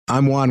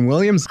I'm Juan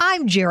Williams.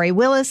 I'm Jerry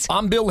Willis.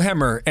 I'm Bill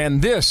Hemmer,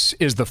 and this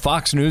is the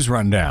Fox News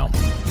Rundown.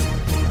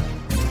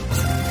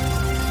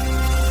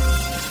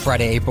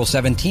 Friday, April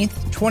 17th,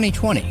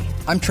 2020.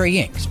 I'm Trey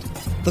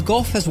Yingst. The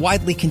Gulf has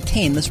widely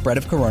contained the spread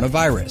of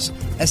coronavirus,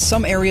 as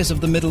some areas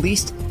of the Middle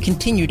East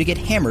continue to get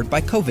hammered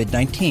by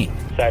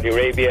COVID-19. Saudi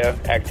Arabia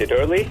acted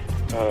early,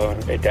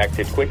 it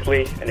acted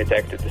quickly, and it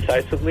acted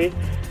decisively.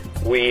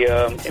 We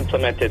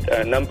implemented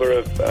a number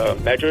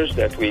of measures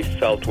that we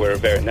felt were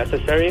very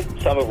necessary,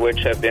 some of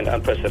which have been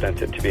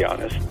unprecedented, to be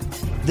honest.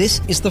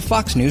 This is the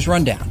Fox News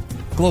Rundown.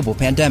 Global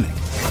pandemic.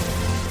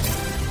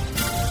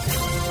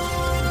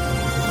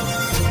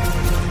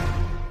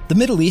 The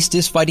Middle East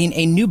is fighting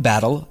a new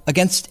battle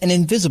against an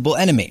invisible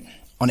enemy.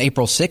 On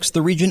April 6th,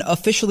 the region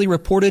officially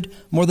reported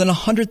more than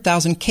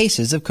 100,000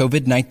 cases of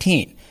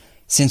COVID-19.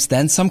 Since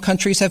then, some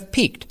countries have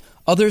peaked.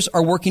 Others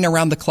are working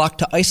around the clock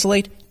to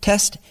isolate,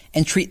 test,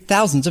 and treat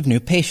thousands of new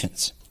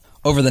patients.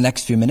 Over the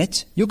next few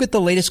minutes, you'll get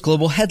the latest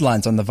global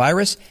headlines on the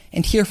virus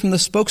and hear from the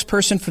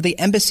spokesperson for the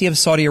Embassy of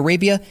Saudi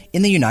Arabia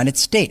in the United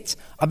States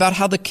about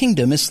how the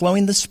kingdom is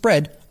slowing the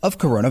spread of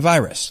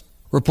coronavirus.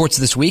 Reports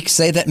this week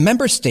say that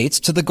member states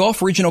to the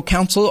Gulf Regional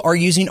Council are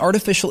using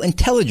artificial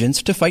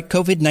intelligence to fight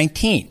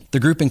COVID-19. The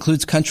group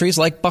includes countries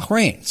like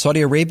Bahrain,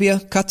 Saudi Arabia,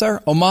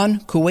 Qatar, Oman,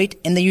 Kuwait,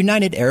 and the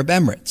United Arab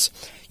Emirates.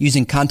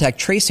 Using contact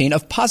tracing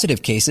of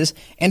positive cases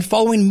and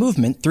following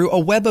movement through a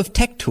web of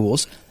tech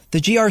tools, the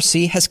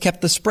GRC has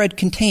kept the spread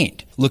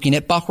contained. Looking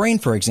at Bahrain,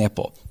 for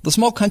example, the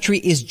small country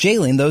is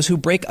jailing those who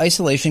break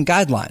isolation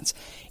guidelines.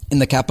 In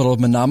the capital of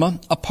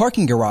Manama, a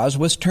parking garage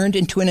was turned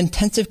into an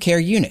intensive care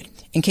unit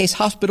in case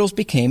hospitals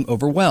became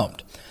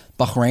overwhelmed.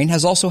 Bahrain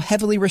has also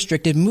heavily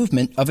restricted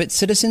movement of its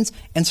citizens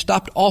and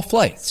stopped all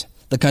flights.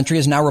 The country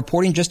is now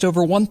reporting just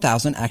over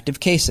 1,000 active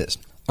cases.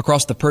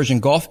 Across the Persian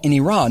Gulf in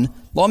Iran,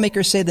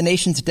 lawmakers say the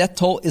nation's death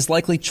toll is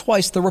likely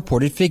twice the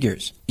reported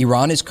figures.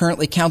 Iran is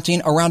currently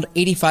counting around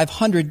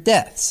 8,500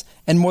 deaths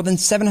and more than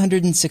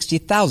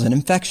 760,000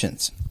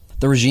 infections.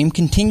 The regime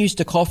continues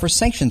to call for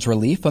sanctions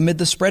relief amid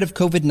the spread of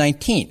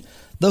COVID-19,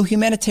 though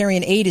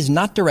humanitarian aid is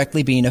not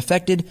directly being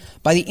affected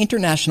by the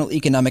international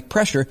economic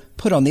pressure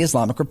put on the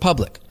Islamic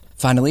Republic.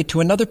 Finally,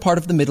 to another part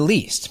of the Middle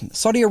East,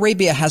 Saudi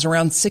Arabia has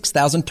around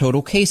 6,000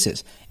 total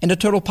cases and a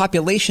total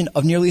population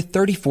of nearly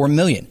 34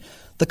 million.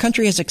 The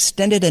country has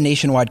extended a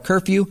nationwide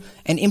curfew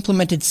and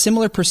implemented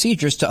similar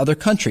procedures to other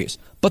countries,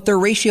 but their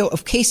ratio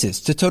of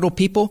cases to total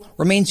people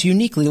remains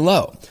uniquely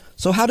low.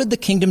 So how did the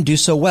kingdom do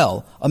so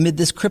well amid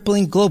this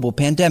crippling global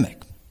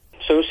pandemic?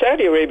 So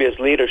Saudi Arabia's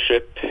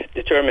leadership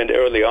determined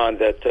early on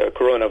that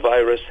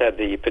coronavirus had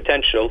the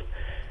potential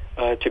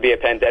to be a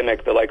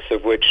pandemic the likes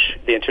of which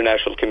the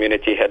international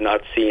community had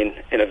not seen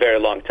in a very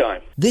long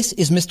time. This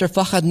is Mr.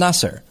 Fahad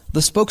Nasser,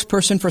 the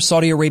spokesperson for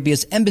Saudi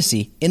Arabia's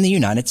embassy in the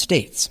United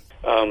States.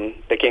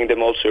 The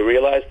kingdom also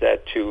realized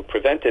that to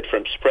prevent it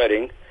from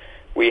spreading,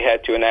 we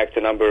had to enact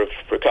a number of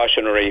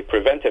precautionary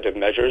preventative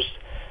measures,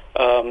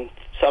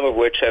 some of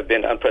which have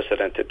been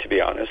unprecedented, to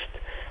be honest.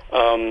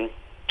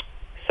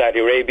 Saudi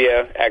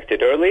Arabia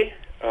acted early,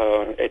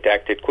 it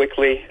acted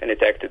quickly, and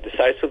it acted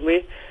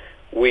decisively.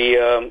 We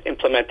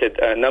implemented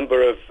a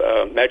number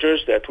of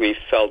measures that we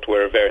felt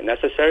were very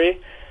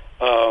necessary.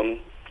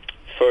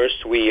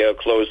 First, we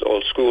closed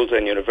all schools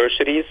and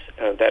universities.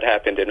 That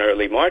happened in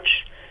early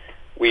March.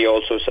 We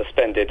also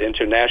suspended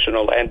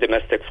international and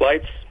domestic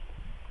flights.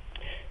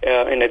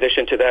 In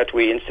addition to that,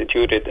 we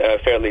instituted a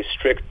fairly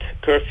strict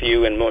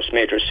curfew in most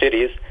major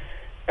cities,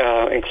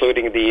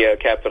 including the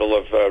capital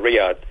of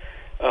Riyadh.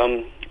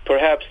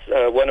 Perhaps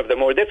one of the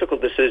more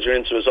difficult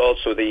decisions was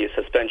also the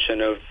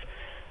suspension of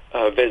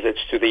visits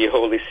to the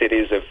holy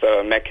cities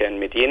of Mecca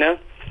and Medina.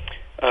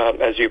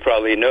 As you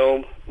probably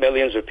know,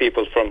 millions of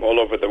people from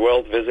all over the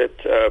world visit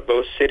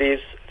both cities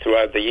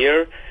throughout the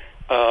year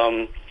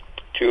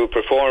to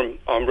perform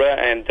Umrah,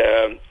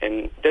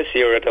 and this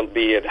year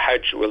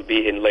Hajj will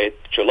be in late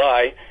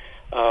July.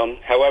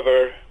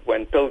 However,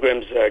 when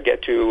pilgrims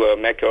get to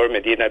Mecca or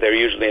Medina, they're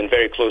usually in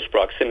very close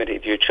proximity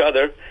to each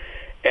other.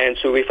 And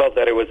so we felt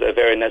that it was a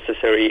very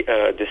necessary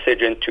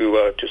decision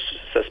to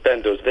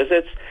suspend those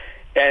visits.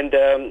 And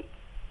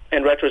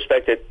in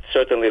retrospect, it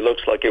certainly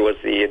looks like it was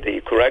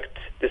the correct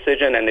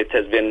decision, and it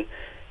has been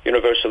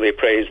universally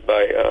praised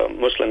by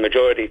Muslim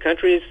majority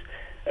countries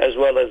as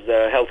well as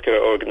healthcare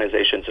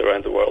organizations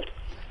around the world.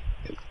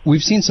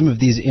 We've seen some of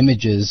these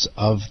images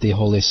of the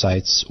holy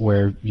sites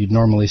where you'd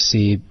normally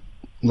see,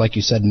 like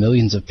you said,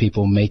 millions of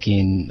people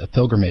making a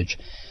pilgrimage.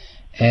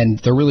 And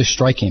they're really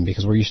striking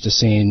because we're used to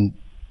seeing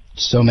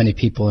so many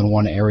people in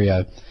one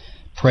area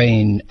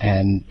praying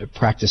and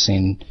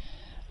practicing.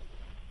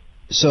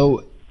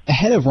 So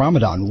ahead of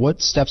Ramadan,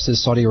 what steps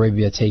is Saudi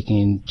Arabia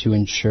taking to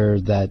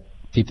ensure that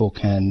people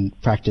can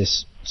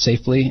practice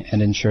safely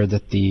and ensure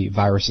that the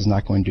virus is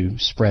not going to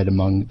spread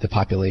among the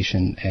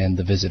population and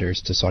the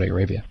visitors to Saudi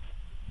Arabia?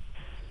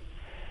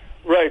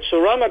 Right.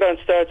 So Ramadan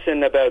starts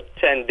in about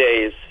 10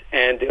 days.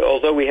 And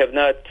although we have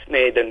not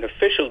made an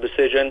official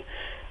decision,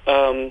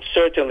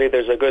 certainly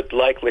there's a good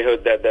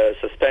likelihood that the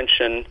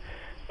suspension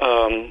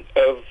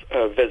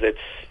of visits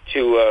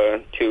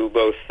to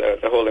both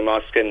the Holy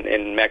Mosque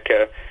in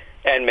Mecca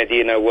and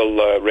Medina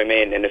will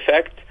remain in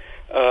effect.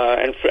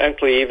 And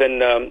frankly,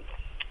 even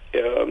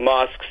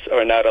mosques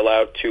are not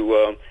allowed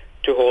to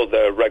hold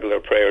regular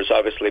prayers.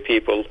 Obviously,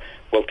 people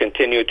will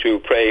continue to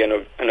pray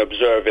and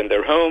observe in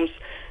their homes.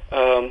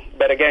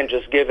 But again,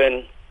 just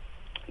given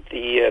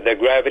the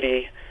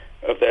gravity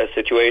of the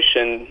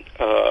situation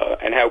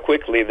and how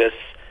quickly this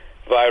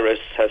virus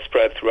has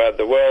spread throughout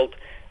the world,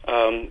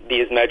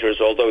 these measures,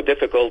 although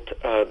difficult,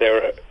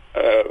 they're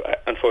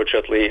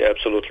unfortunately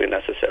absolutely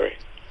necessary.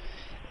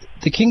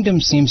 The Kingdom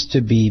seems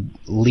to be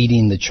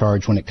leading the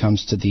charge when it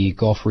comes to the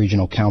Gulf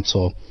Regional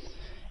Council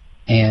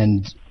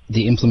and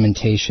the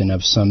implementation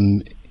of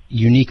some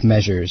unique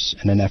measures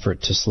in an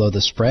effort to slow the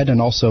spread and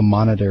also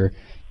monitor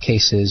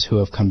cases who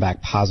have come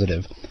back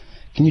positive.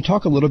 Can you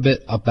talk a little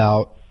bit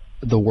about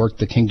the work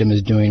the Kingdom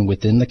is doing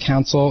within the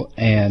Council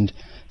and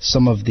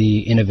some of the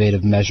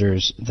innovative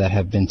measures that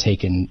have been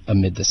taken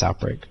amid this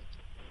outbreak?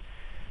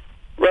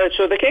 Right.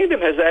 So the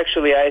Kingdom has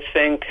actually, I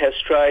think, has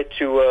tried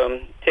to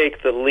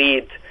take the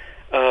lead,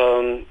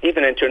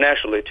 even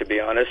internationally. To be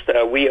honest,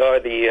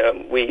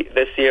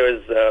 this year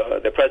is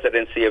the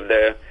presidency of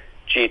the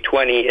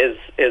G20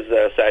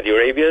 is Saudi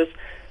Arabia's.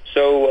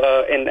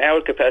 So in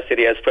our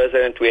capacity as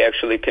president, we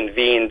actually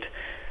convened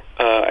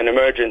an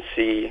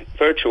emergency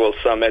virtual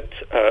summit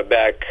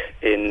back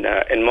in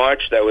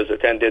March that was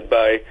attended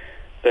by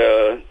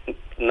the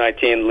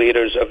 19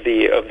 leaders of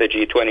the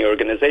G20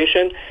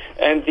 organization,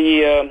 and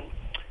the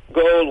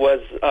goal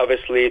was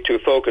obviously to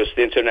focus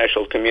the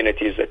international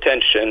community's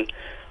attention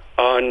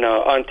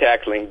on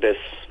tackling this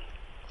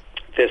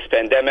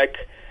pandemic.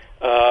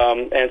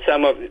 And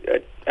some of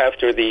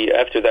after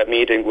that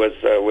meeting was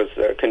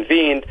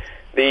convened,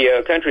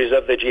 the countries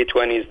of the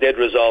G20s did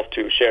resolve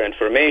to share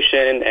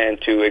information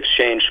and to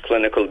exchange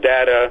clinical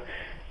data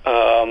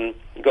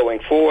going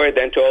forward,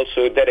 and to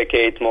also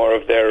dedicate more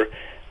of their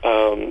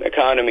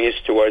economies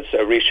towards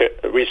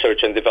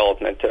research and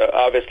development.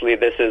 Obviously,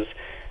 this is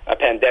a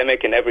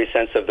pandemic in every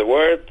sense of the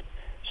word,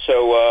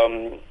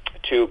 so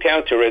to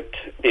counter it,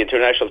 the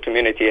international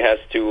community has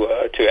to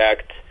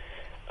act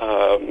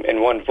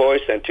in one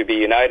voice and to be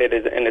united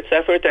in its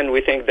effort. And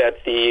we think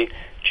that the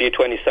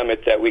G20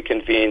 summit that we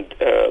convened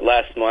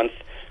last month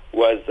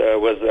was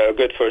a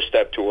good first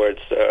step towards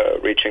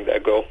reaching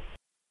that goal.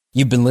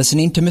 You've been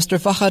listening to Mr.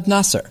 Fahad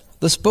Nasser,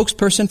 the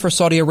spokesperson for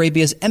Saudi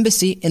Arabia's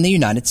embassy in the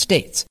United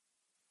States.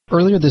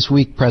 Earlier this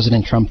week,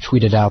 President Trump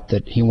tweeted out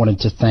that he wanted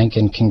to thank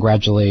and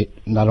congratulate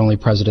not only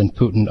President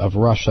Putin of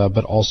Russia,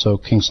 but also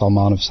King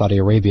Salman of Saudi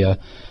Arabia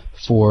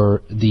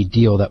for the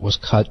deal that was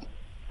cut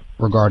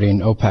regarding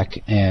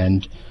OPEC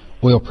and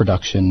oil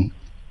production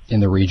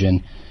in the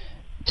region.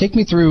 Take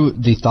me through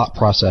the thought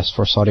process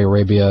for Saudi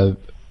Arabia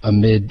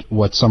amid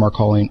what some are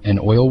calling an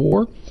oil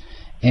war,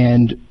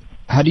 and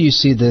how do you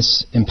see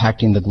this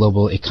impacting the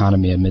global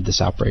economy amid this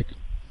outbreak?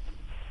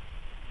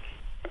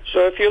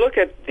 So if you look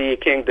at the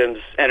Kingdom's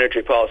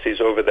energy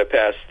policies over the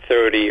past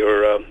 30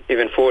 or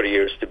even 40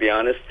 years, to be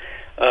honest,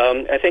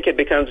 I think it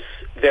becomes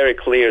very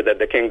clear that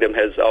the Kingdom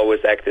has always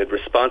acted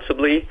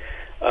responsibly.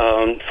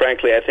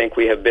 Frankly, I think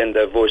we have been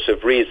the voice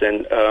of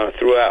reason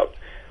throughout.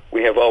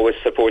 We have always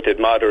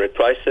supported moderate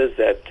prices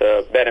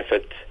that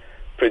benefit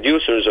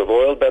producers of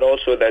oil, but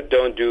also that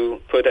don't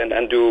put an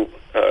undue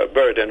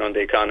burden on the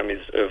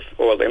economies of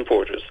oil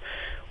importers.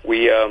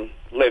 We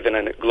live in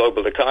a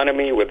global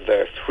economy with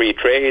free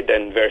trade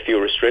and very few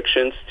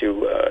restrictions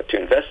to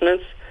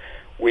investments.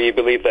 We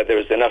believe that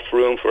there's enough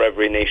room for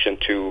every nation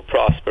to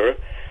prosper.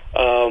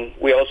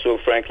 We also,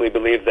 frankly,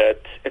 believe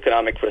that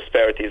economic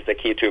prosperity is the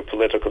key to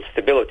political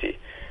stability.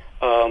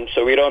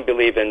 So we don't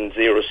believe in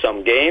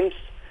zero-sum games.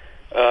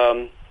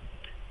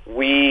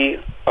 We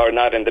are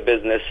not in the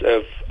business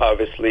of,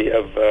 obviously,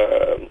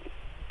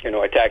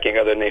 attacking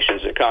other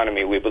nations'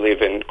 economy. We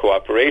believe in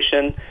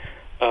cooperation,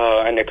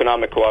 and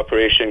economic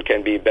cooperation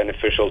can be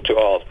beneficial to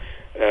all.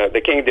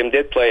 The Kingdom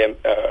did play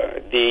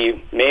the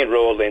main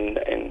role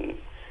in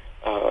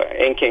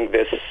inking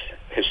this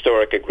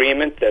historic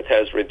agreement that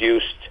has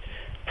reduced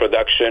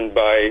production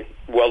by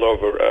well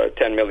over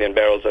 10 million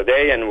barrels a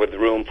day, and with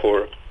room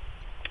for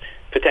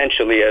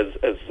potentially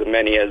as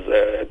many as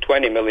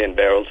 20 million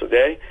barrels a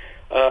day.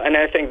 And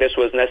I think this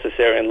was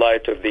necessary in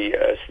light of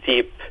the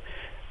steep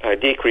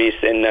decrease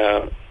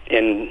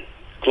in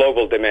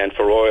global demand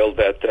for oil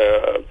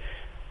that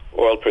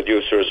oil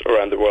producers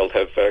around the world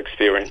have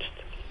experienced.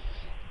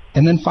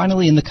 And then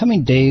finally, in the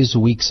coming days,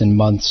 weeks, and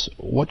months,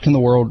 what can the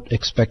world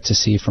expect to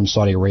see from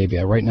Saudi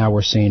Arabia? Right now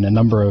we're seeing a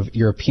number of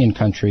European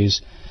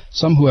countries,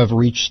 some who have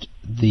reached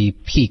the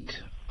peak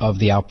of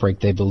the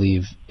outbreak, they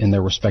believe, in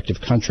their respective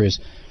countries,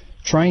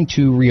 trying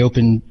to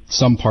reopen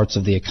some parts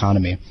of the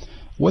economy.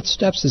 What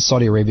steps is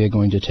Saudi Arabia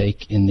going to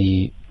take in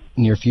the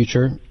near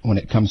future when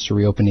it comes to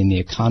reopening the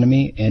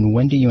economy, and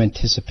when do you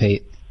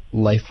anticipate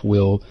life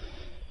will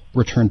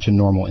return to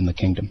normal in the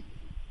Kingdom?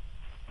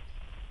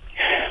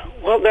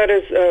 Well, that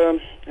is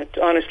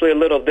honestly a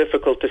little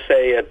difficult to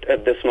say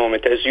at this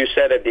moment. As you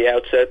said at the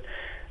outset,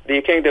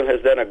 the Kingdom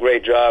has done a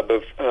great job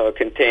of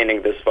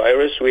containing this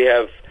virus. We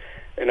have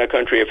in a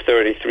country of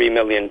 33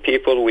 million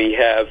people. We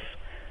have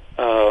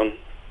a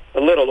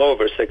little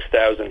over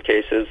 6,000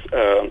 cases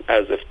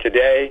as of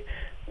today,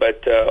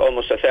 but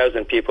almost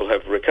 1,000 people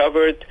have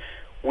recovered.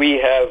 We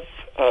have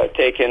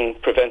taken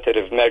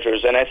preventative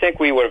measures, and I think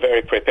we were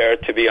very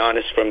prepared, to be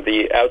honest, from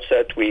the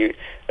outset. We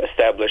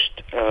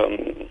established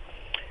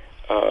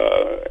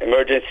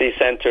emergency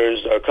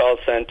centers, call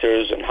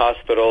centers, and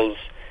hospitals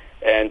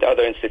and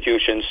other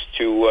institutions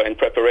in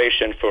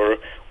preparation for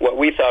what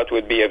we thought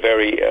would be a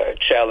very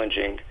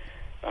challenging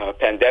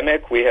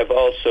pandemic. We have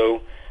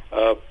also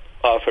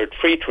offered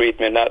free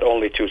treatment not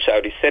only to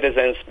Saudi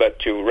citizens but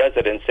to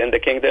residents in the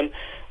kingdom,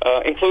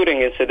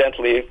 including,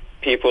 incidentally,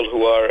 people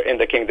who are in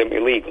the kingdom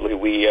illegally.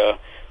 We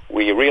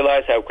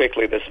realize how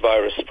quickly this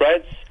virus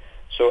spreads,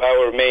 so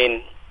our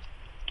main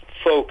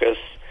focus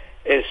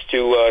is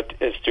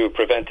to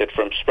prevent it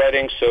from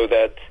spreading, so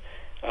that,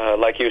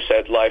 like you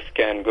said, life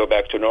can go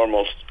back to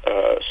normal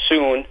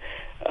soon.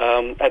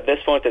 At this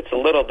point, it's a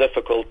little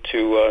difficult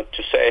to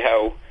say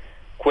how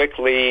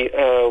quickly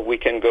we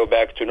can go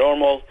back to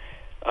normal.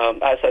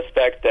 I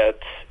suspect that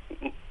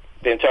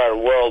the entire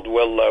world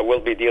will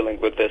be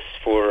dealing with this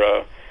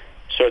for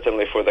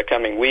certainly for the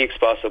coming weeks,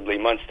 possibly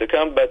months to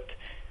come. But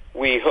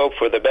we hope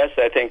for the best.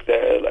 I think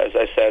that, as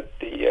I said,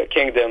 the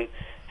kingdom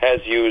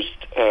has used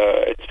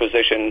its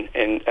position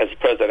as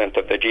president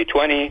of the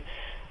G20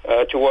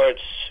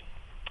 towards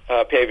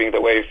paving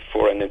the way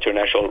for an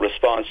international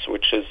response,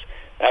 which is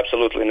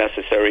absolutely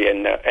necessary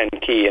and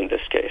key in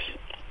this case.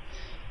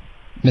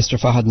 Mr.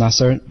 Fahad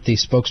Nasser, the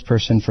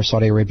spokesperson for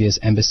Saudi Arabia's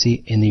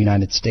embassy in the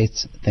United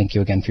States, thank you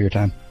again for your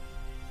time.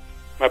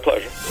 My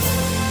pleasure.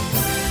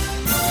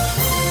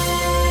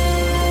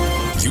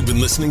 You've been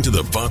listening to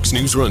the Fox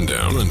News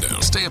Rundown.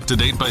 Stay up to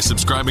date by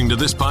subscribing to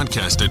this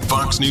podcast at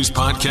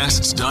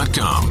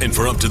foxnewspodcasts.com. And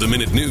for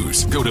up-to-the-minute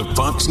news, go to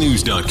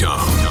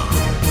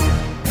foxnews.com.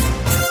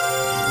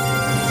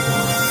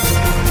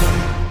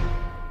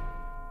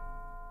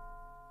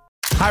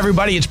 Hi,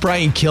 everybody. It's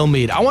Brian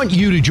Kilmeade. I want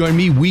you to join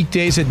me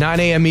weekdays at 9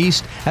 a.m.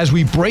 East as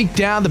we break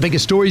down the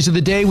biggest stories of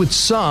the day with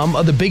some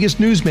of the biggest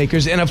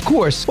newsmakers and, of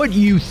course, what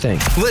you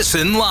think.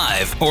 Listen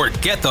live or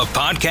get the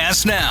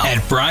podcast now at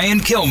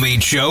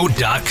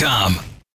BrianKilmeadeShow.com.